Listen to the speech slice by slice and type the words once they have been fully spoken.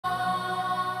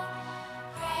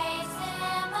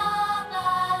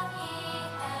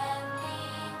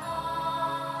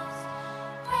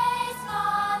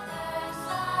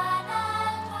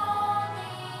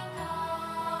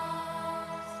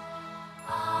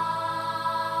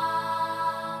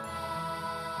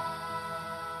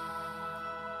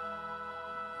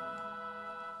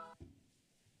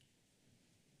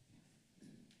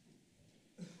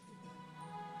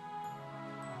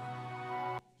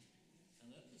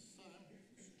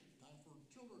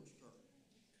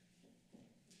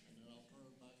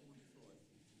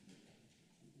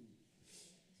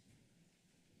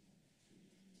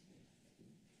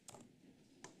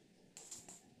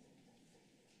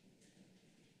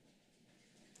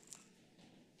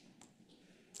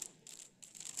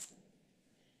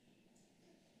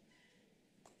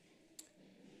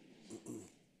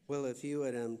Well, if you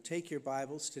would take your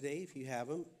Bibles today, if you have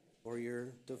them, or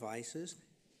your devices,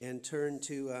 and turn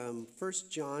to 1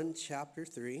 John chapter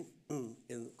 3,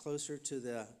 and closer to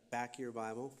the back of your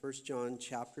Bible, 1 John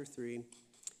chapter 3,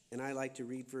 and I like to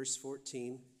read verse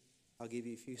 14. I'll give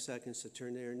you a few seconds to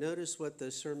turn there. Notice what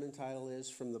the sermon title is,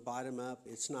 From the Bottom Up.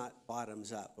 It's not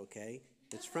bottoms up, okay?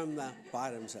 It's from the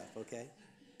bottoms up, okay?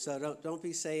 So don't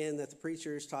be saying that the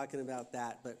preacher is talking about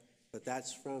that, but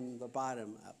that's from the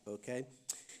bottom up, okay?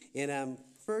 In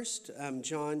 1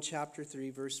 John chapter 3,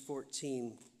 verse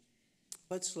 14,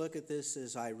 let's look at this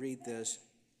as I read this.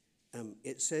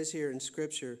 It says here in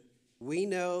Scripture, "We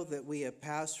know that we have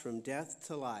passed from death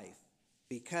to life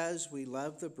because we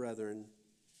love the brethren.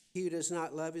 He who does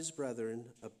not love his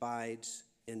brethren abides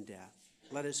in death."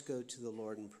 Let us go to the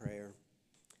Lord in prayer.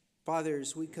 Father,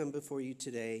 as we come before you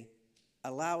today,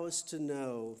 allow us to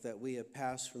know that we have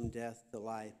passed from death to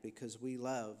life because we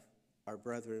love our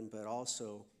brethren, but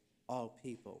also all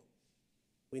people.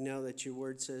 We know that your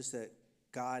word says that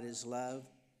God is love.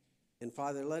 And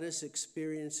Father, let us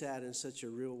experience that in such a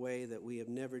real way that we have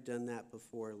never done that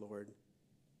before, Lord.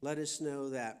 Let us know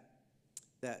that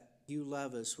you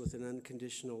love us with an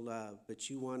unconditional love, but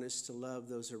you want us to love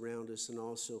those around us and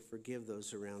also forgive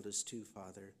those around us too,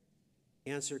 Father.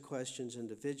 Answer questions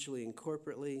individually and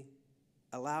corporately.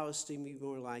 Allow us to be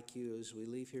more like you as we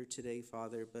leave here today,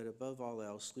 Father, but above all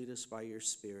else, lead us by your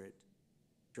Spirit.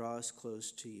 Draw us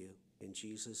close to you. In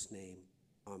Jesus' name,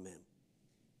 amen.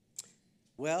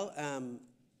 Well,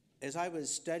 as I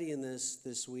was studying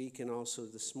this week and also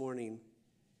this morning,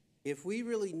 if we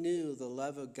really knew the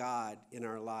love of God in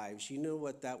our lives, you know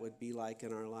what that would be like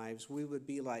in our lives? We would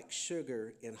be like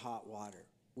sugar in hot water.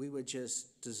 We would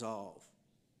just dissolve.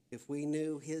 If we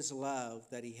knew his love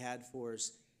that he had for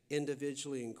us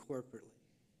individually and corporately,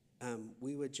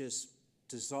 we would just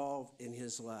dissolve in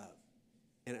his love.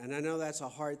 And I know that's a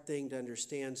hard thing to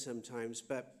understand sometimes,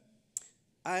 but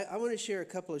I want to share a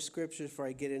couple of scriptures before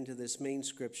I get into this main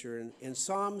scripture. And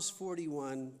Psalms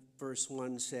 41, verse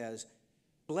 1 says,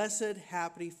 "Blessed,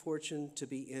 happy, fortune to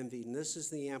be envied." And this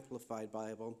is the Amplified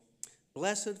Bible.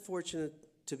 "Blessed,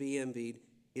 fortunate to be envied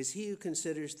is he who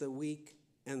considers the weak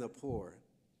and the poor.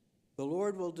 The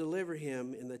Lord will deliver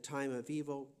him in the time of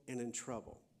evil and in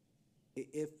trouble."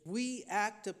 If we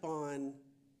act upon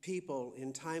people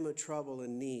in time of trouble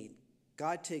and need,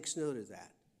 God takes note of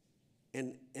that.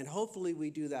 And hopefully we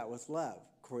do that with love,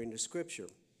 according to Scripture.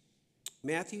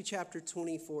 Matthew chapter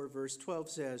 24, verse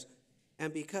 12 says,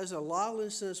 "And because a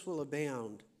lawlessness will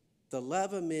abound, the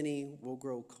love of many will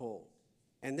grow cold."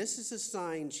 And this is a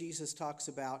sign Jesus talks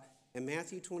about in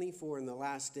Matthew 24 in the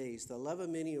last days. The love of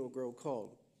many will grow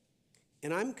cold.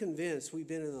 And I'm convinced we've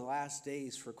been in the last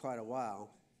days for quite a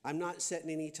while. I'm not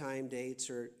setting any time dates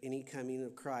or any coming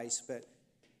of Christ, but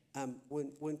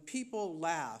when people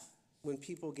laugh, when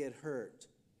people get hurt,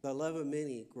 the love of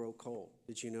many grow cold.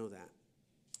 Did you know that?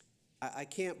 I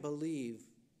can't believe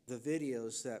the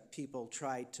videos that people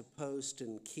try to post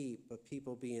and keep of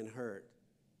people being hurt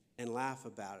and laugh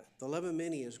about it. The love of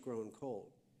many has grown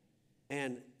cold.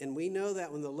 And we know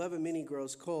that when the love of many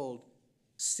grows cold,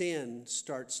 sin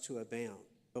starts to abound.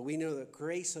 But we know that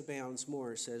grace abounds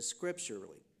more, says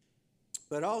scripturally.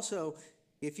 But also,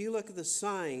 if you look at the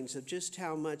signs of just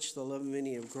how much the love of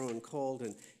many have grown cold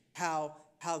and how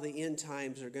the end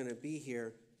times are going to be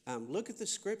here, look at the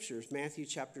scriptures. Matthew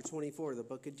chapter 24, the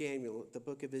book of Daniel, the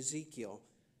book of Ezekiel,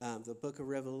 the book of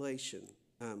Revelation.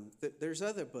 There's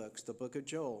other books, the book of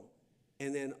Joel.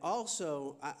 And then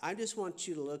also, I just want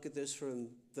you to look at this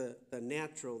from the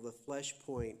natural, the flesh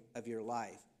point of your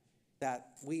life,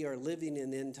 that we are living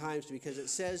in end times, because it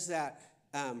says that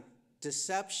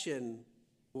deception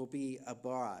will be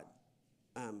abroad.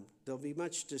 There'll be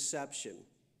much deception.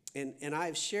 And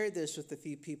I've shared this with a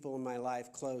few people in my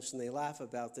life close, and they laugh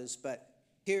about this, but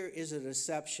here is a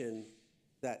deception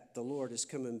that the Lord is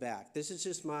coming back. This is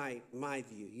just my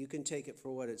view. You can take it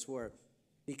for what it's worth.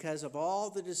 Because of all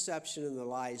the deception and the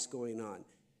lies going on.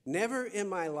 Never in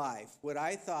my life would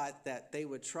I thought that they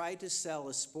would try to sell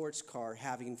a sports car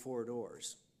having 4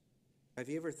 doors. Have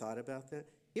you ever thought about that?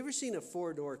 You ever seen a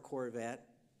 4-door Corvette?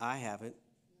 I haven't.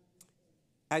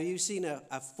 Have you seen a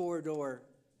 4-door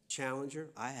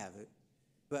Challenger? I haven't.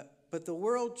 But the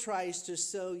world tries to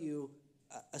sell you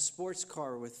a sports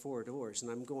car with 4 doors,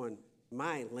 and I'm going,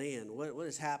 my land, what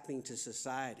is happening to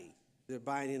society? They're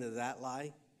buying into that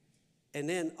lie. And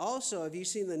then also, have you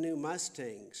seen the new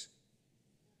Mustangs?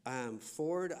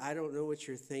 Ford, I don't know what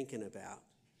you're thinking about.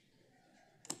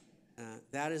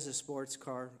 That is a sports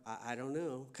car. I don't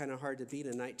know. Kind of hard to beat a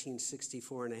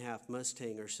 1964 and a half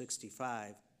Mustang or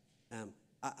 65.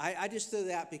 I just do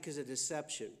that because of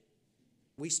deception.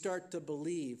 we start to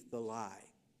believe the lie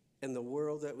in the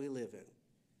world that we live in.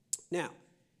 Now,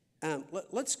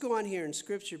 let's go on here in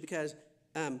Scripture because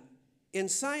in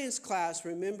science class,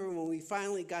 remember when we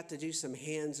finally got to do some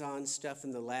hands-on stuff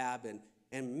in the lab, and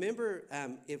remember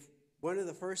if one of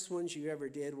the first ones you ever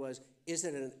did was, is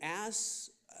it an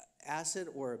acid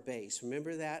or a base?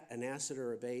 Remember that? An acid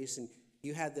or a base? And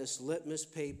you had this litmus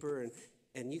paper,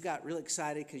 and you got real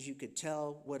excited because you could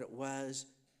tell what it was.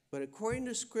 But according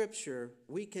to Scripture,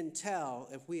 we can tell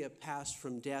if we have passed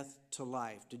from death to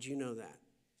life. Did you know that?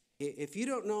 If you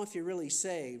don't know if you're really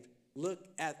saved, look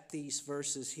at these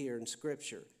verses here in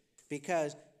Scripture.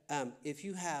 Because if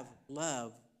you have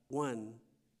love one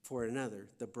for another,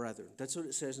 the brethren. That's what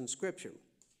it says in Scripture.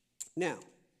 Now,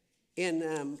 in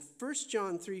 1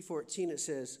 John 3:14, it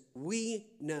says, we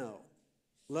know.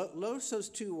 Notice those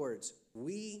two words,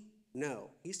 we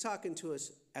know. He's talking to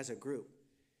us as a group.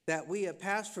 That we have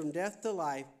passed from death to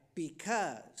life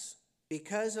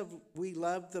because of we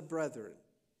love the brethren.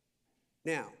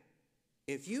 Now,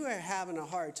 if you are having a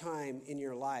hard time in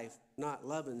your life not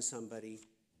loving somebody,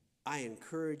 I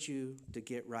encourage you to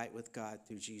get right with God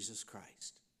through Jesus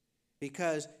Christ.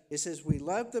 Because it says we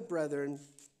love the brethren,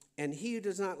 and he who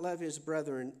does not love his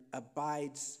brethren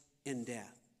abides in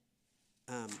death.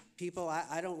 People,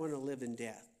 I don't want to live in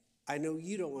death. I know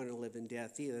you don't want to live in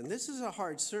death either. And this is a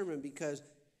hard sermon because,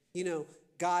 you know,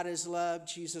 God is love.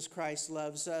 Jesus Christ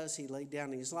loves us. He laid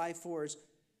down his life for us.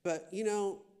 But, you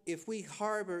know, if we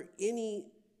harbor any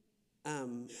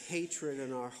hatred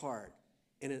in our heart,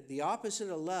 and the opposite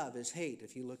of love is hate,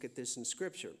 if you look at this in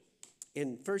Scripture.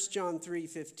 In 1 John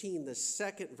 3:15, the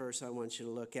second verse I want you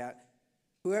to look at,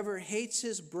 whoever hates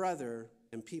his brother,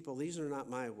 and people, these are not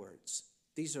my words.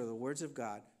 These are the words of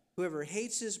God. Whoever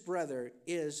hates his brother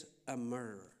is a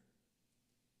murderer.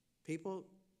 People,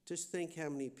 just think how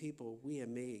many people we have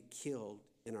made killed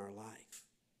in our life,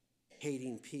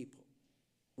 hating people.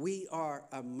 We are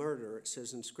a murderer, it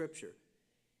says in Scripture.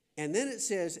 And then it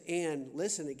says, and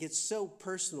listen, it gets so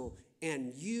personal,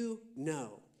 and you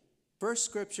know. First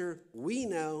Scripture, we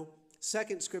know.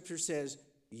 Second Scripture says,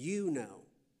 you know.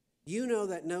 You know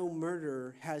that no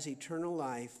murderer has eternal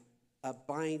life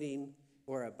abiding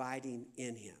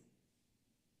in him.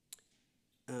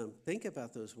 Think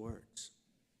about those words.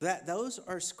 Those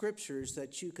are scriptures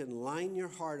that you can line your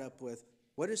heart up with.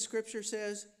 What does Scripture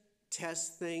says?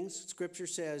 Test things. Scripture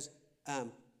says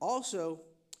also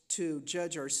to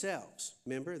judge ourselves.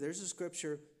 Remember, there's a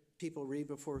scripture people read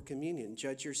before communion.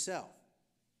 Judge yourself.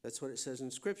 That's what it says in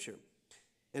Scripture.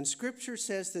 And Scripture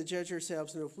says to judge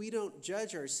ourselves. And if we don't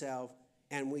judge ourselves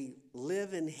and we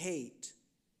live in hate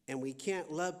and we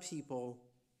can't love people,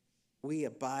 we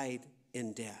abide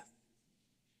in death.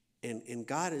 And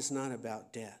God is not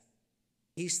about death.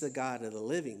 He's the God of the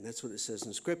living. That's what it says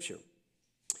in Scripture.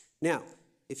 Now,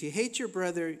 if you hate your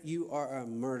brother, you are a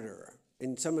murderer.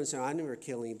 And someone said, I never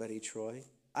kill anybody, Troy.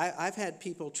 I've had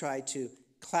people try to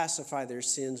classify their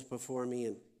sins before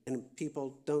me, and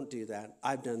people don't do that.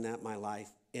 I've done that in my life,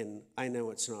 and I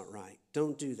know it's not right.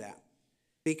 Don't do that.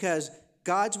 Because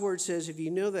God's word says, if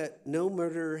you know that no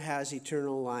murderer has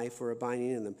eternal life or abiding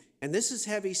in them. And this is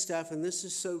heavy stuff, and this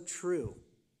is so true.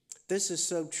 This is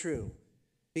so true.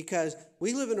 Because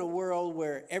we live in a world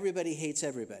where everybody hates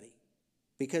everybody.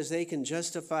 Because they can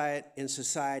justify it, and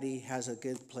society has a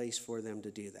good place for them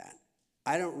to do that.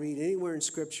 I don't read anywhere in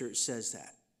Scripture it says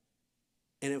that.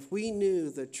 And if we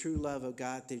knew the true love of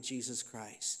God through Jesus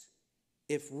Christ,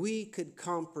 if we could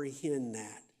comprehend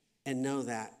that and know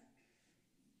that,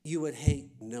 you would hate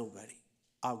nobody.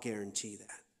 I'll guarantee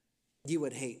that. You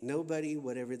would hate nobody,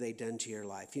 whatever they've done to your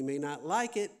life. You may not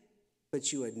like it,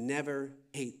 but you would never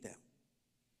hate them.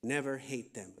 Never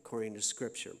hate them, according to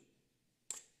Scripture.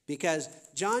 Because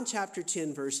John chapter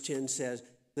 10, verse 10 says,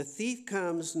 the thief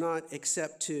comes not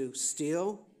except to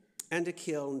steal and to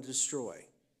kill and destroy.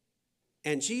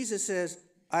 And Jesus says,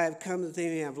 I have come that they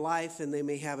may have life and they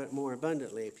may have it more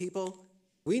abundantly. People,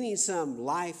 we need some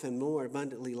life and more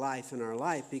abundantly life in our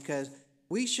life because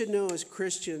we should know as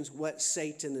Christians what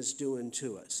Satan is doing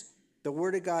to us. The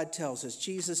Word of God tells us,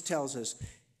 Jesus tells us.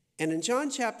 And in John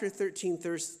chapter 13,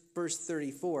 verse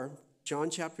 34,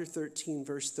 John chapter 13,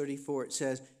 verse 34, it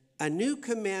says, a new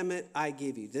commandment I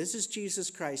give you. This is Jesus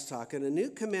Christ talking. A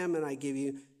new commandment I give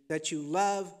you, that you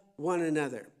love one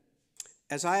another.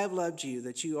 As I have loved you,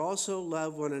 that you also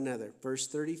love one another. Verse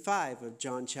 35 of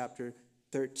John chapter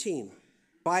 13.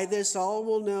 By this all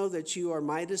will know that you are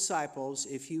my disciples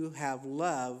if you have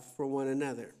love for one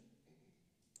another.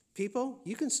 People,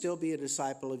 you can still be a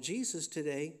disciple of Jesus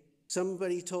today.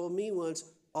 Somebody told me once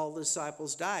all the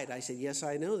disciples died. I said, yes,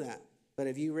 I know that. But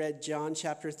have you read John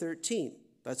chapter 13?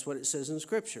 That's what it says in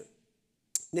Scripture.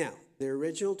 Now, the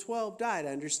original 12 died, I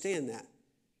understand that,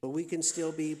 but we can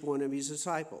still be one of his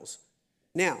disciples.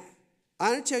 Now,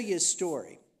 I'm going to tell you a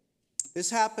story. This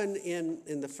happened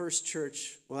in the first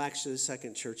church, well, actually the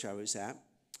second church I was at.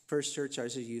 First church, I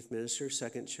was a youth minister.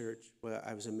 Second church, well,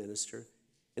 I was a minister.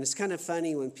 And it's kind of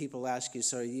funny when people ask you,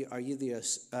 so are you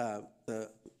the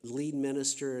lead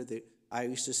minister? I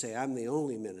used to say, I'm the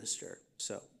only minister,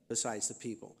 so besides the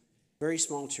people. Very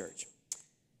small church.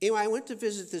 Anyway, I went to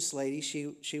visit this lady.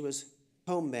 She was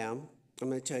homebound. I'm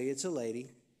going to tell you, it's a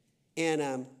lady.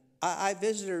 And I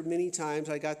visited her many times.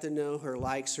 I got to know her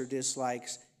likes, her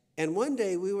dislikes. And one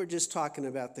day we were just talking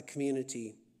about the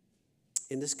community.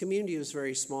 And this community was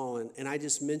very small, and I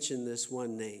just mentioned this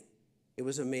one name. It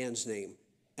was a man's name.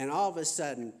 And all of a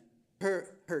sudden,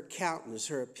 her countenance,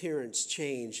 her appearance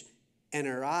changed, and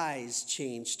her eyes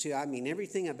changed too. I mean,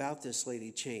 everything about this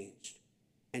lady changed.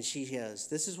 And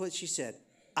this is what she said,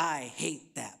 I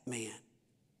hate that man.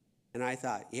 And I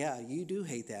thought, yeah, you do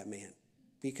hate that man,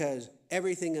 because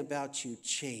everything about you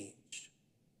changed.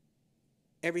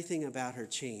 Everything about her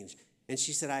changed. And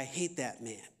she said, I hate that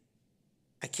man.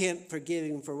 I can't forgive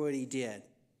him for what he did.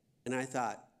 And I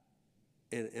thought,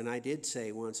 and I did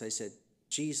say once, I said,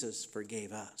 Jesus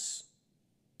forgave us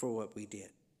for what we did.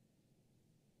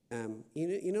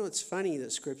 You know, it's funny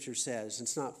that Scripture says,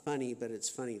 it's not funny, but it's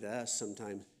funny to us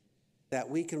sometimes, that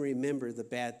we can remember the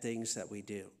bad things that we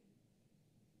do.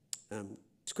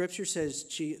 Scripture says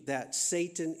that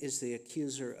Satan is the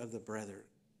accuser of the brethren.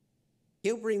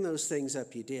 He'll bring those things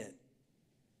up you did.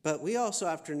 But we also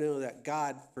have to know that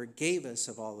God forgave us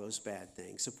of all those bad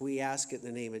things if we ask it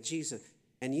in the name of Jesus.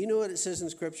 And you know what it says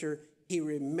in Scripture? He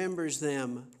remembers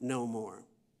them no more.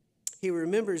 He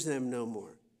remembers them no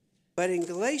more. But in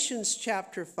Galatians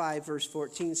chapter 5, verse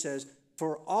 14 says,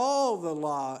 for all the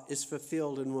law is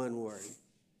fulfilled in one word.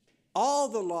 All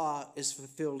the law is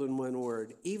fulfilled in one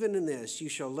word. Even in this, you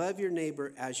shall love your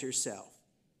neighbor as yourself.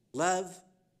 Love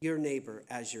your neighbor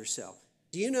as yourself.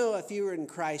 Do you know if you were in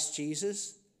Christ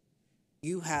Jesus,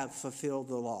 you have fulfilled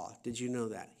the law? Did you know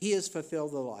that? He has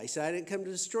fulfilled the law. He said, I didn't come to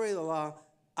destroy the law.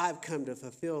 I've come to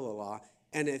fulfill the law.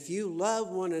 And if you love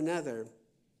one another,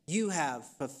 you have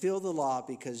fulfilled the law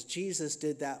because Jesus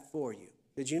did that for you.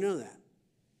 Did you know that?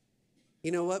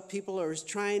 You know what? People are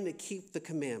trying to keep the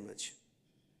commandments.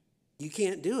 You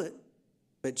can't do it,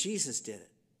 but Jesus did it.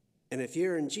 And if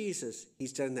you're in Jesus,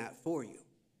 he's done that for you.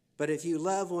 But if you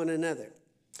love one another.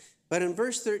 But in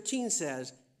verse 13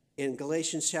 says, in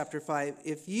Galatians chapter 5,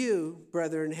 if you,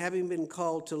 brethren, having been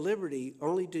called to liberty,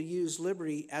 only to use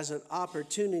liberty as an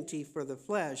opportunity for the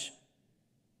flesh,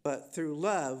 but through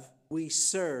love we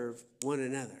serve one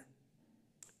another.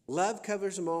 Love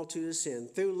covers a multitude of sin.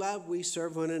 Through love we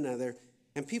serve one another.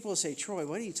 And people say, Troy,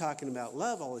 what are you talking about?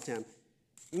 Love all the time.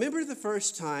 Remember the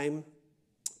first time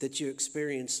that you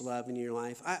experienced love in your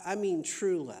life? I mean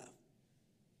true love.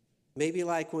 Maybe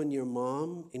like when your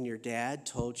mom and your dad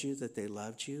told you that they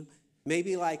loved you.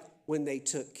 Maybe like when they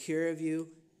took care of you.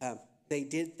 They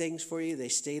did things for you. They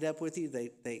stayed up with you.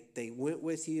 They went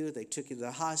with you. They took you to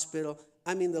the hospital.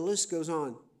 I mean, the list goes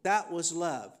on. That was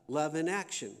love. Love in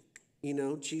action. You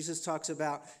know, Jesus talks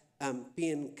about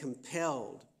being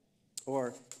compelled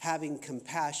or having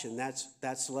compassion.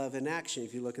 That's love in action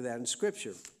if you look at that in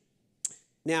Scripture.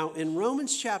 Now, in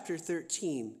Romans chapter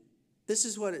 13, this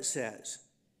is what it says.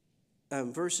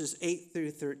 Verses 8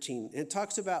 through 13. It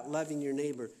talks about loving your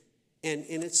neighbor. And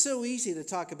it's so easy to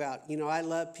talk about, you know, I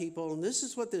love people. And this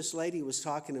is what this lady was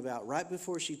talking about right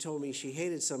before she told me she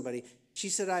hated somebody. She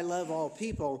said, I love all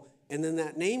people. And then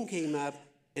that name came up.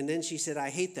 And then she said, I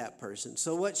hate that person.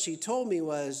 So what she told me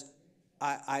was,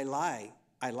 I lie.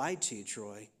 I lied to you,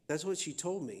 Troy. That's what she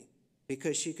told me.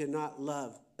 Because she could not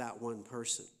love that one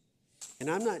person.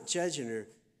 And I'm not judging her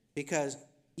because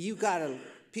you got to...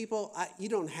 People, you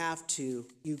don't have to.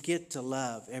 You get to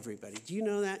love everybody. Do you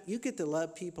know that? You get to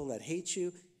love people that hate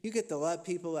you. You get to love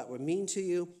people that were mean to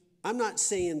you. I'm not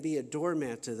saying be a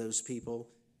doormat to those people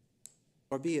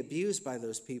or be abused by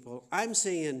those people. I'm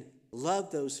saying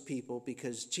love those people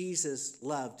because Jesus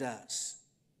loved us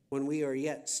when we are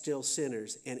yet still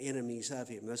sinners and enemies of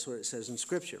him. That's what it says in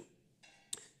Scripture.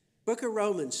 Book of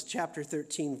Romans, chapter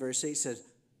 13, verse 8 says,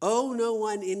 owe no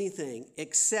one anything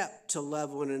except to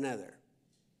love one another.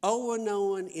 Owe no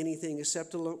one anything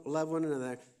except to love one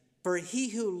another. For he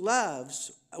who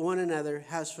loves one another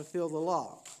has fulfilled the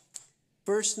law.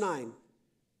 Verse 9,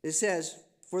 it says,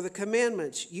 for the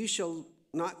commandments, you shall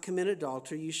not commit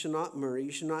adultery, you shall not murder,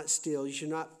 you shall not steal, you shall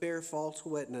not bear false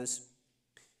witness,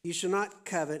 you shall not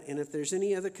covet, and if there's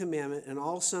any other commandment, and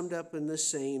all summed up in this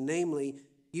saying, namely,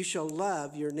 you shall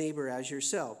love your neighbor as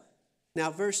yourself. Now,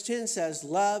 verse 10 says,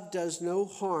 love does no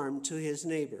harm to his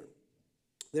neighbor.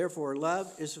 Therefore,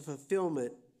 love is a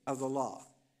fulfillment of the law.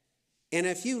 And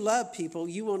if you love people,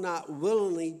 you will not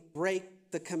willingly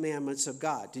break the commandments of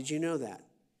God. Did you know that?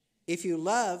 If you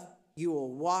love, you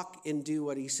will walk and do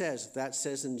what he says. That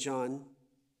says in John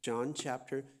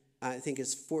chapter, I think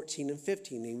it's 14 and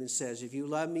 15. It even says, if you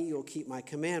love me, you'll keep my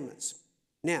commandments.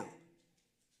 Now,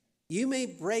 you may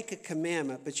break a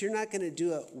commandment, but you're not going to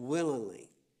do it willingly.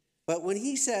 But when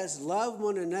he says love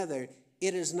one another,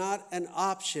 it is not an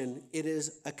option, it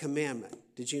is a commandment.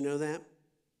 Did you know that?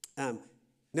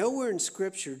 Nowhere in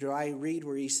Scripture do I read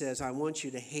where he says, I want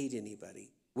you to hate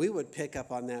anybody. We would pick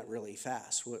up on that really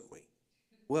fast, wouldn't we?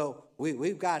 Well,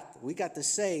 we got the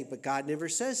say, but God never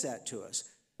says that to us.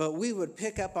 But we would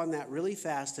pick up on that really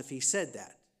fast if he said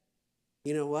that.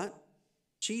 You know what?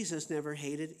 Jesus never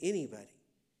hated anybody.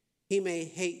 He may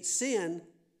hate sin,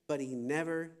 but he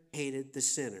never hated the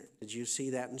sinner. Did you see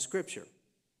that in Scripture?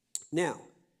 Now,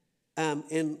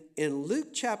 in Luke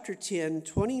chapter 10,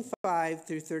 25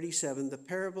 through 37, the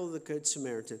parable of the Good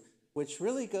Samaritan, which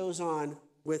really goes on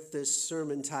with this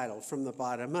sermon title, From the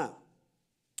Bottom Up.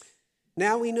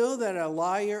 Now we know that a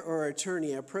lawyer or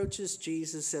attorney approaches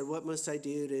Jesus and said, what must I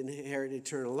do to inherit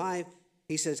eternal life?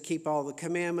 He says, keep all the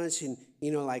commandments and,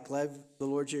 like love the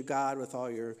Lord your God with all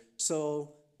your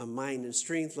soul, mind, and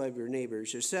strength. Love your neighbor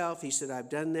as yourself. He said, I've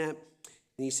done that.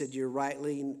 And he said, you're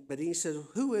rightly. But he said,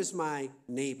 who is my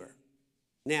neighbor?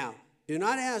 Now, do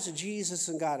not ask Jesus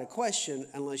and God a question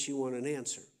unless you want an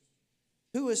answer.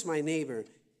 Who is my neighbor?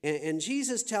 And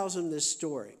Jesus tells him this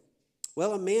story.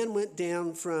 Well, a man went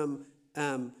down from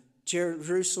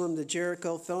Jerusalem to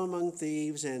Jericho, fell among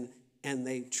thieves, and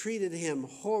they treated him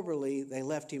horribly. They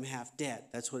left him half dead.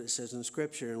 That's what it says in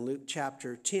Scripture in Luke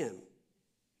chapter 10.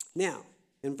 Now,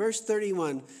 in verse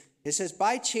 31, it says,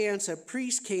 by chance a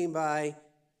priest came by,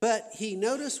 but he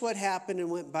noticed what happened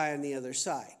and went by on the other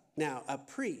side. Now, a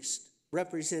priest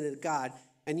represented God,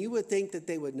 and you would think that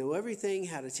they would know everything,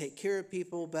 how to take care of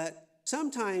people, but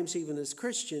sometimes, even as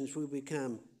Christians, we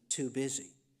become too busy.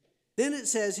 Then it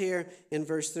says here in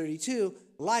verse 32,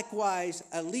 likewise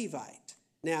a Levite.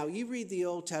 Now, you read the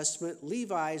Old Testament,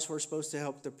 Levites were supposed to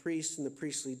help the priests in the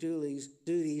priestly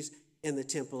duties in the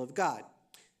temple of God.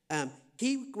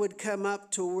 He would come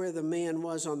up to where the man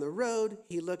was on the road.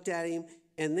 He looked at him,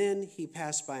 and then he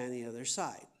passed by on the other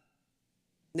side.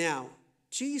 Now,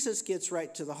 Jesus gets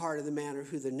right to the heart of the matter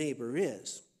who the neighbor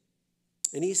is.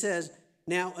 And he says,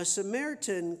 now a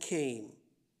Samaritan came,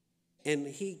 and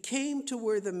he came to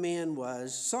where the man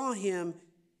was, saw him,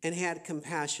 and had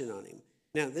compassion on him.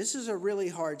 Now, this is a really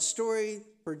hard story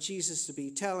for Jesus to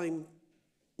be telling,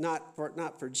 not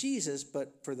for Jesus,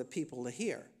 but for the people to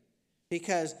hear.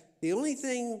 Because the only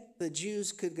thing the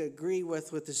Jews could agree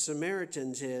with the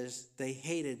Samaritans is they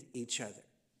hated each other.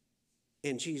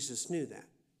 And Jesus knew that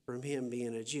from him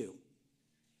being a Jew.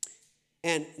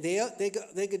 And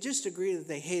they could just agree that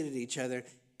they hated each other.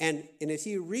 And if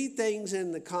you read things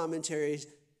in the commentaries,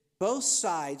 both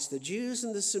sides, the Jews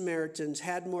and the Samaritans,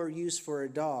 had more use for a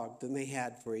dog than they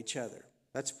had for each other.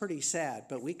 That's pretty sad,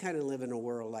 but we kind of live in a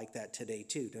world like that today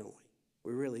too, don't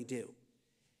we? We really do.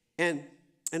 And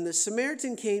the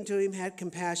Samaritan came to him, had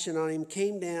compassion on him,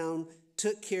 came down,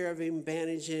 took care of him,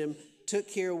 bandaged him, took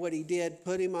care of what he did,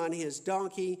 put him on his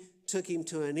donkey, took him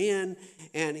to an inn,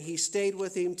 and he stayed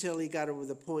with him till he got over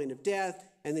the point of death.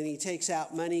 And then he takes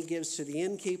out money, gives to the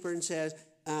innkeeper, and says,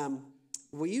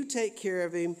 will you take care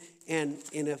of him? And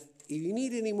if you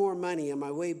need any more money on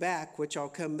my way back, which I'll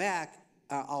come back,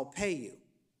 I'll pay you.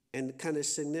 And kind of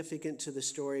significant to the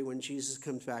story when Jesus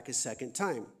comes back a second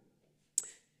time.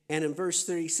 And in verse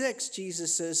 36,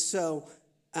 Jesus says, so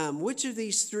which of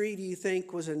these three do you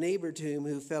think was a neighbor to him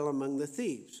who fell among the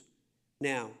thieves?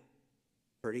 Now,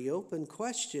 pretty open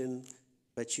question,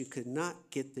 but you could not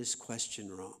get this question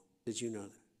wrong. Did you know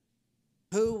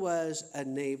that? Who was a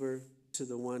neighbor to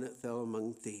the one that fell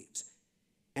among thieves?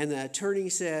 And the attorney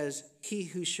says, he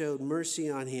who showed mercy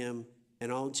on him.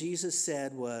 And all Jesus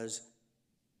said was,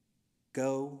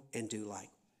 go and do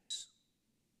likewise.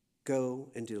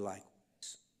 Go and do likewise.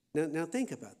 Now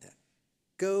think about that.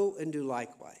 Go and do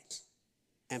likewise.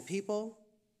 And people,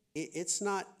 it's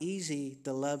not easy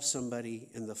to love somebody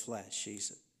in the flesh,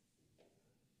 is it?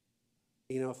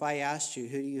 If I asked you,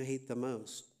 who do you hate the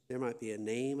most? There might be a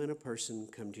name and a person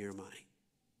come to your mind.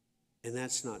 And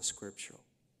that's not scriptural.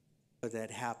 But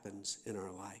that happens in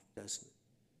our life, doesn't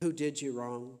it? Who did you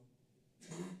wrong?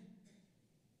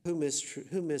 Who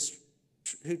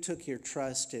took your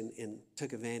trust and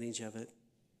took advantage of it?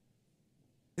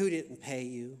 Who didn't pay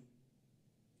you?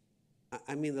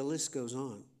 I mean, the list goes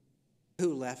on.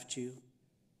 Who left you?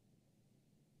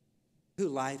 who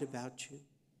lied about you.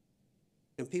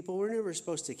 And people were never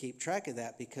supposed to keep track of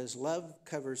that because love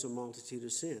covers a multitude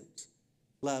of sins.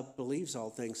 Love believes all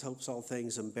things, hopes all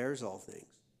things, and bears all things.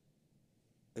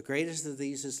 The greatest of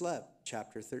these is love,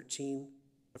 chapter 13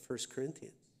 of 1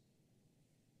 Corinthians.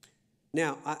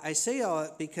 Now, I say all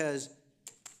that because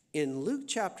in Luke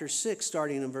chapter 6,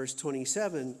 starting in verse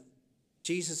 27,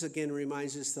 Jesus again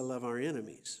reminds us to love our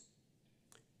enemies.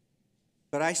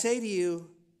 But I say to you,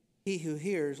 he who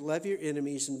hears, love your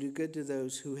enemies and do good to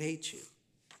those who hate you.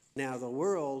 Now, the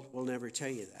world will never tell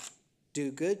you that.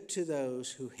 Do good to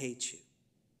those who hate you.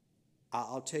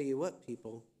 I'll tell you what,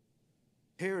 people.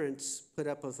 Parents put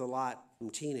up with a lot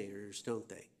from teenagers, don't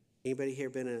they? Anybody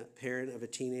here been a parent of a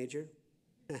teenager?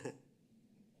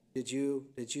 Did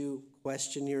you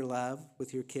question your love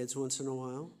with your kids once in a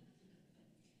while?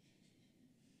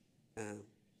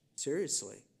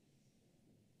 Seriously.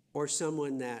 Or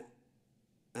someone that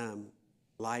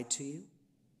lied to you?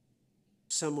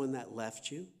 Someone that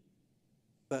left you?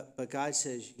 But God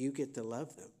says you get to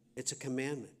love them. It's a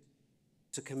commandment.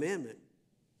 It's a commandment.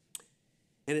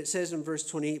 And it says in verse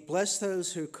 28, bless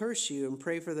those who curse you and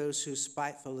pray for those who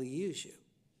spitefully use you.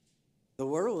 The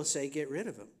world will say, get rid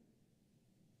of them.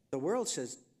 The world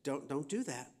says, don't do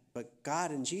that. But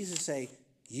God and Jesus say,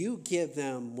 you give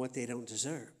them what they don't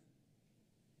deserve.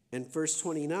 And verse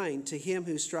 29, to him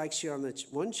who strikes you on the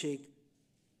one cheek,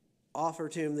 offer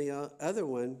to him the other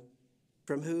one.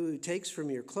 From who takes from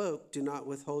your cloak, do not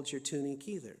withhold your tunic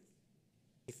either.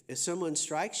 If someone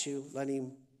strikes you, let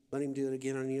him do it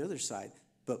again on the other side.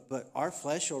 But our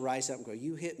flesh will rise up and go,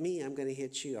 you hit me, I'm going to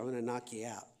hit you. I'm going to knock you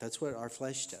out. That's what our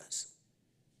flesh does.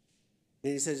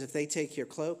 And he says, if they take your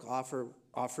cloak,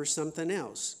 offer something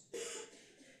else.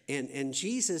 And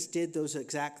Jesus did those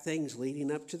exact things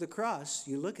leading up to the cross.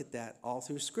 You look at that all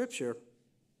through Scripture.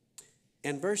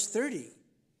 And verse 30,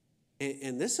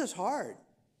 and this is hard.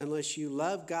 Unless you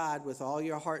love God with all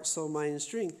your heart, soul, mind, and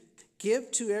strength, give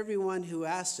to everyone who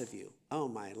asks of you. Oh,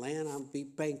 my land, I'd be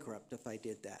bankrupt if I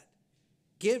did that.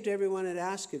 Give to everyone that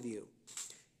asks of you.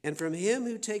 And from him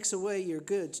who takes away your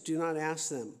goods, do not ask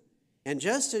them. And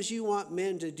just as you want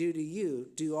men to do to you,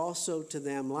 do also to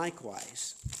them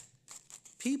likewise.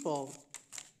 People,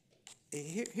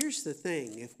 here's the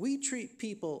thing. If we treat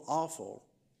people awful,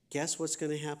 guess what's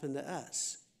going to happen to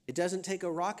us? It doesn't take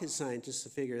a rocket scientist to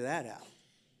figure that out.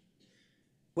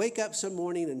 Wake up some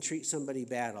morning and treat somebody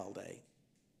bad all day.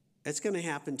 That's going to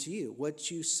happen to you.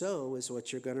 What you sow is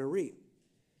what you're going to reap.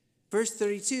 Verse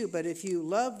 32, but if you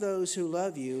love those who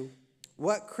love you,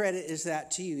 what credit is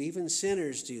that to you? Even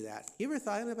sinners do that. You ever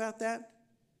thought about that?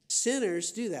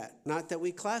 Sinners do that. Not that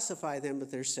we classify them, but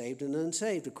they're saved and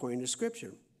unsaved according to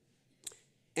Scripture.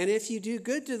 And if you do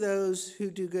good to those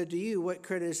who do good to you, what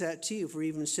credit is that to you? For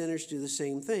even sinners do the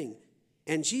same thing.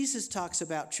 And Jesus talks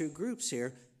about two groups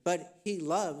here, but he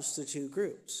loves the two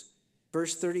groups.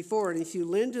 Verse 34, and if you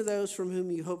lend to those from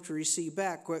whom you hope to receive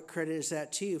back, what credit is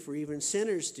that to you? For even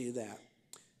sinners do that.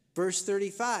 Verse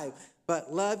 35,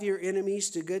 but love your enemies,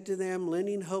 do good to them,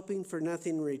 lending, hoping for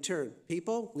nothing in return.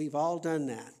 People, we've all done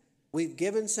that. We've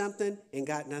given something and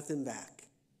got nothing back.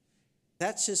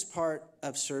 That's just part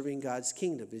of serving God's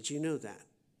kingdom. Did you know that?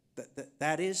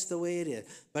 That is the way it is.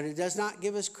 But it does not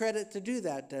give us credit to do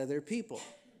that to other people.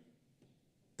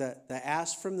 The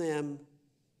ask from them,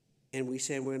 and we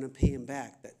say we're going to pay them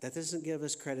back. That doesn't give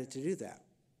us credit to do that.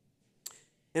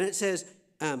 And it says,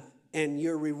 and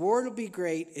your reward will be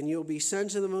great, and you'll be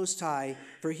sons of the Most High,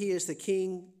 for he is the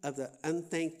King of the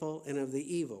unthankful and of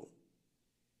the evil.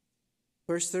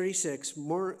 Verse 36,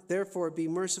 therefore be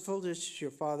merciful just as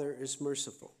your Father is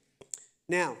merciful.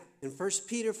 Now, in 1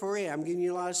 Peter 4:8, I'm giving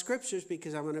you a lot of scriptures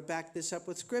because I'm going to back this up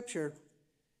with Scripture.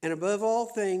 And above all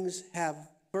things, have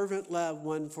fervent love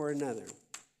one for another.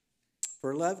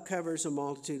 For love covers a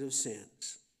multitude of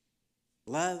sins.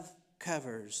 Love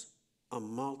covers a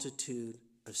multitude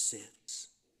of sins.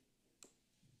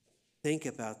 Think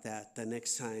about that the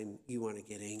next time you want to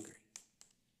get angry.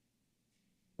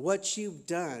 What you've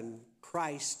done,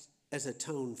 Christ has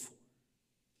atoned for.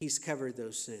 He's covered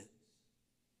those sins.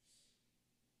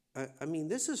 I mean,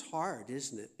 this is hard,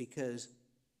 isn't it? Because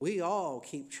we all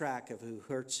keep track of who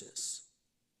hurts us.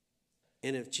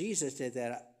 And if Jesus did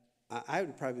that, I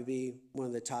would probably be one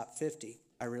of the top 50.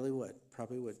 I really would.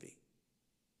 Probably would be.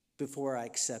 Before I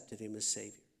accepted him as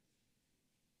Savior.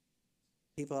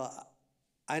 People,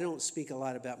 I don't speak a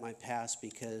lot about my past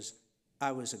because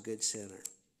I was a good sinner.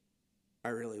 I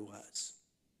really was.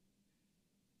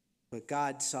 But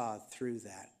God saw through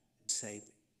that and saved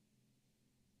me.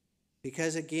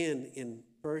 Because again, in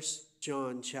 1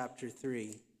 John chapter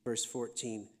 3, verse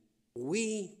 14,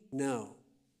 we know.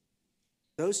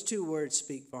 Those two words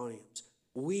speak volumes.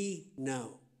 We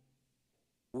know.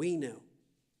 We know.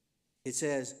 It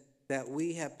says that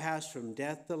we have passed from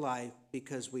death to life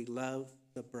because we love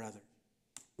the brother.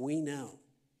 We know.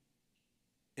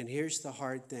 And here's the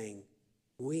hard thing.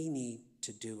 We need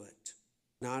to do it.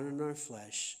 Not in our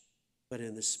flesh, but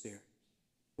in the Spirit.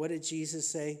 What did Jesus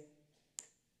say?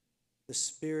 The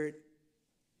Spirit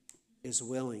is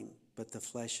willing, but the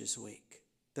flesh is weak.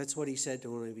 That's what he said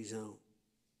to one of his own.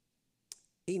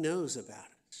 He knows about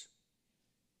us.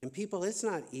 And people, it's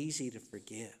not easy to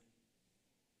forgive.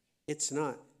 It's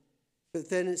not. But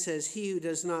then it says, he who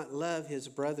does not love his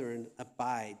brethren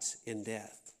abides in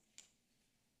death.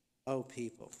 Oh,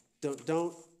 people,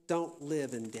 don't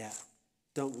live in death.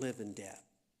 Don't live in death.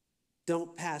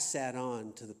 Don't pass that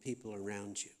on to the people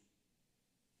around you.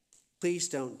 Please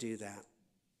don't do that.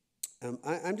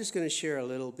 I'm just going to share a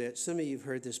little bit. Some of you have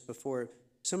heard this before.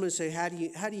 Someone say, how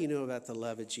do you know about the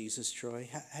love of Jesus, Troy?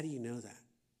 How do you know that?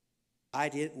 I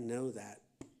didn't know that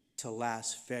till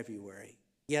last February.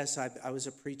 Yes, I was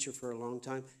a preacher for a long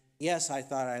time. Yes, I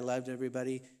thought I loved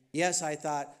everybody. Yes, I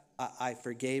thought I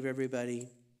forgave everybody.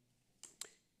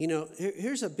 You know,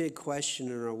 here's a big question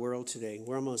in our world today.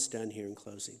 We're almost done here in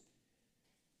closing.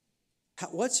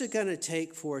 What's it going to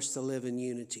take for us to live in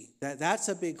unity? That's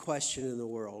a big question in the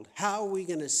world. How are we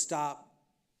going to stop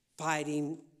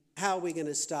fighting? How are we going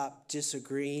to stop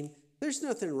disagreeing? There's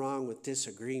nothing wrong with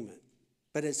disagreement,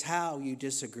 but it's how you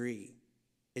disagree.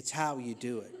 It's how you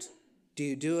do it. Do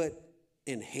you do it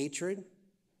in hatred?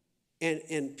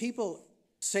 And people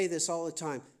say this all the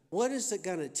time. What is it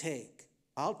going to take?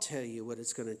 I'll tell you what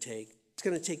it's going to take. It's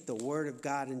going to take the Word of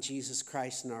God and Jesus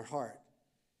Christ in our heart.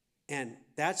 And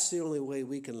that's the only way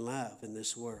we can love in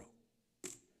this world.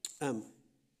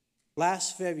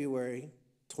 Last February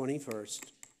 21st,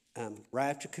 right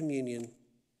after communion,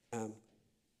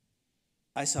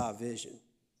 I saw a vision.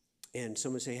 And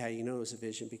someone say, how do you know it was a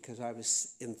vision? Because I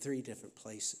was in 3 different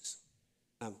places.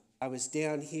 I was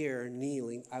down here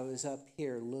kneeling. I was up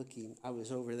here looking. I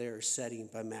was over there sitting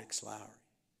by Max Lowry.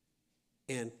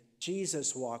 And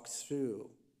Jesus walked through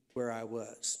where I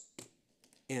was.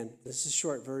 And this is a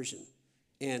short version.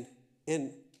 And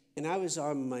I was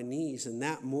on my knees, and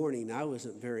that morning I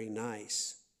wasn't very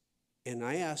nice. And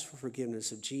I asked for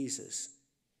forgiveness of Jesus.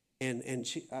 And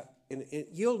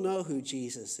you'll know who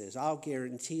Jesus is. I'll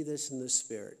guarantee this in the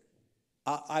Spirit.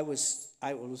 I was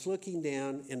looking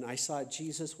down, and I saw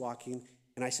Jesus walking,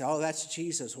 and I said, oh, that's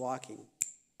Jesus walking.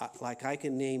 Like I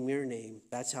can name your name.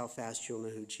 That's how fast you'll know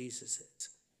who Jesus is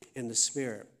in the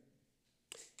Spirit.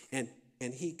 And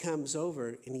he comes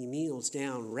over and he kneels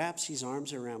down, wraps his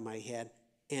arms around my head,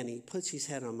 and he puts his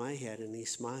head on my head and he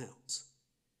smiles.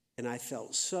 And I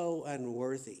felt so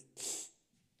unworthy.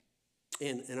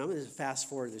 And I'm going to fast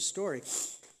forward the story.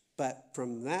 But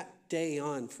from that day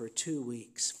on for 2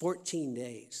 weeks, 14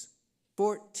 days,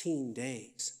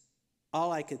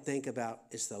 all I could think about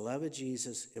is the love of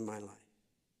Jesus in my life.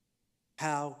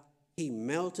 How he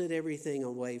melted everything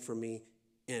away from me.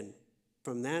 And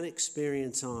from that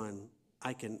experience on,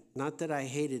 not that I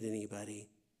hated anybody,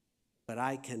 but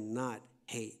I cannot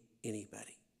hate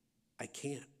anybody. I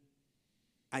can't,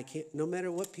 no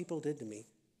matter what people did to me.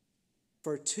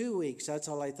 For 2 weeks, that's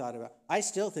all I thought about. I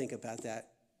still think about that,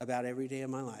 about every day of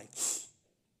my life.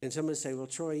 And someone say, well,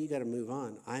 Troy, you got to move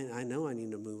on. I know I need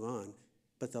to move on.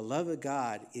 But the love of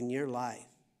God in your life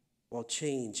will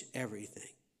change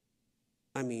everything.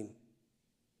 I mean,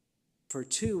 for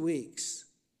 2 weeks,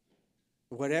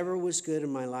 whatever was good in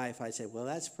my life, I'd say, well,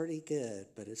 that's pretty good,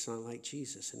 but it's not like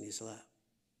Jesus and his love.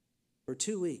 For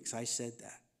 2 weeks, I said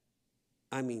that.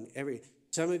 I mean,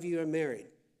 some of you are married.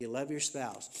 You love your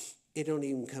spouse. It don't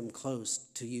even come close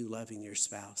to you loving your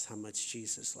spouse, how much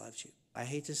Jesus loves you. I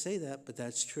hate to say that, but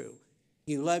that's true.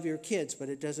 You love your kids, but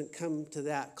it doesn't come to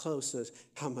that close as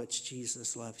how much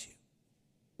Jesus loves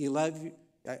you.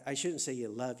 I shouldn't say you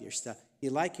love your stuff. You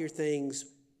like your things,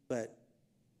 but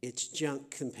it's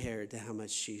junk compared to how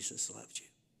much Jesus loved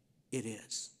you. It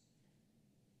is.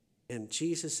 And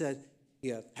Jesus said,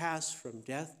 you have passed from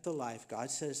death to life. God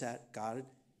says that. God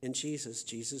and Jesus,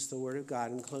 the Word of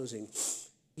God in closing.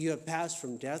 You have passed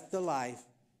from death to life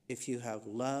if you have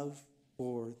love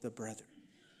for the brother.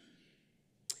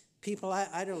 People,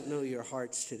 I don't know your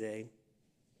hearts today,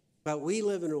 but we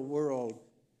live in a world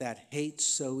that hates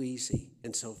so easy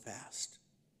and so fast.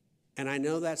 And I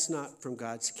know that's not from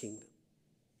God's kingdom.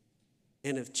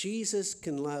 And if Jesus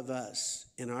can love us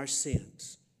in our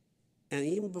sins, and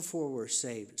even before we're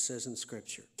saved, it says in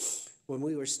Scripture, when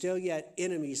we were still yet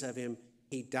enemies of him,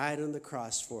 he died on the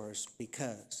cross for us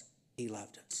because he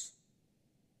loved us.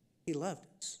 He loved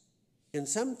us. And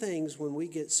some things, when we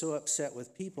get so upset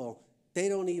with people, they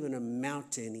don't even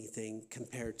amount to anything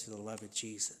compared to the love of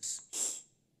Jesus.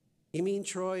 You mean,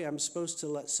 Troy, I'm supposed to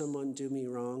let someone do me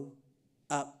wrong?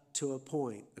 Up to a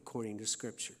point, according to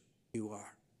Scripture. You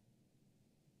are.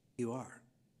 You are.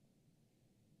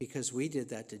 Because we did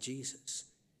that to Jesus.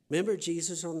 Remember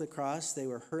Jesus on the cross? They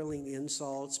were hurling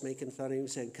insults, making fun of him,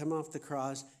 saying, come off the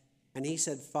cross. And he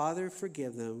said, Father,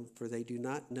 forgive them, for they do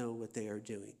not know what they are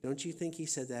doing. Don't you think he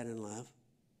said that in love?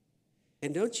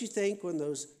 And don't you think when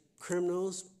those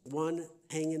criminals, one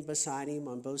hanging beside him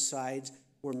on both sides,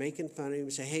 were making fun of him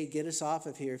and say, hey, get us off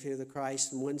of here if you're the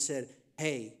Christ. And one said,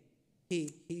 hey,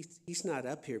 he's not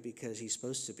up here because he's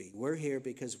supposed to be. We're here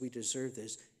because we deserve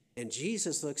this. And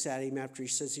Jesus looks at him after he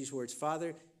says these words.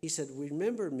 Father, he said,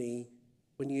 remember me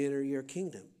when you enter your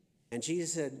kingdom. And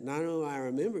Jesus said, not only will I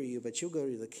remember you, but you'll go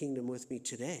to the kingdom with me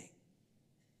today.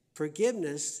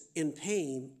 Forgiveness in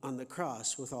pain on the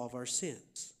cross with all of our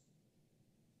sins.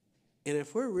 And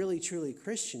if we're really, truly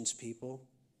Christians, people,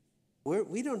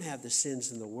 we don't have the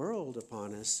sins in the world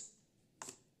upon us.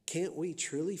 Can't we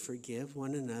truly forgive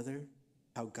one another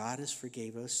how God has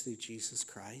forgave us through Jesus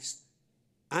Christ?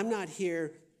 I'm not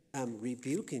here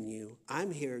rebuking you.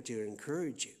 I'm here to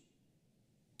encourage you.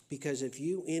 Because if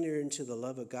you enter into the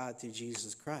love of God through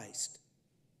Jesus Christ,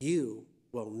 you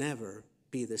will never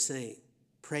be the same.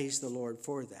 Praise the Lord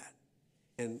for that.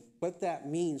 And what that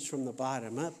means from the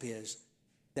bottom up is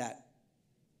that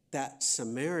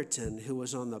Samaritan who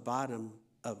was on the bottom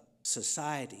of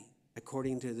society,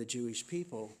 according to the Jewish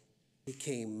people,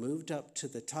 moved up to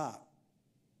the top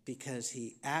because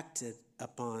he acted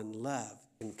upon love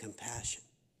and compassion.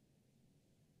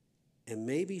 And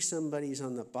maybe somebody's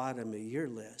on the bottom of your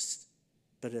list,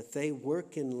 but if they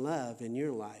work in love in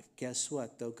your life, guess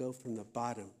what? They'll go from the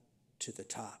bottom to the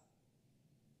top.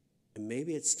 And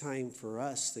maybe it's time for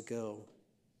us to go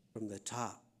from the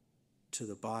top to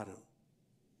the bottom,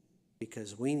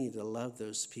 because we need to love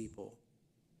those people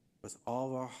with all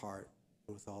of our heart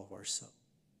and with all of our soul.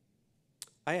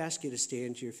 I ask you to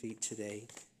stand to your feet today,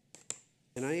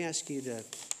 and I ask you to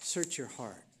search your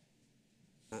heart.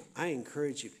 I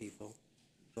encourage you, people.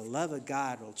 The love of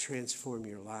God will transform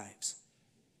your lives.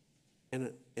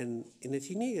 And if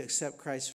you need to accept Christ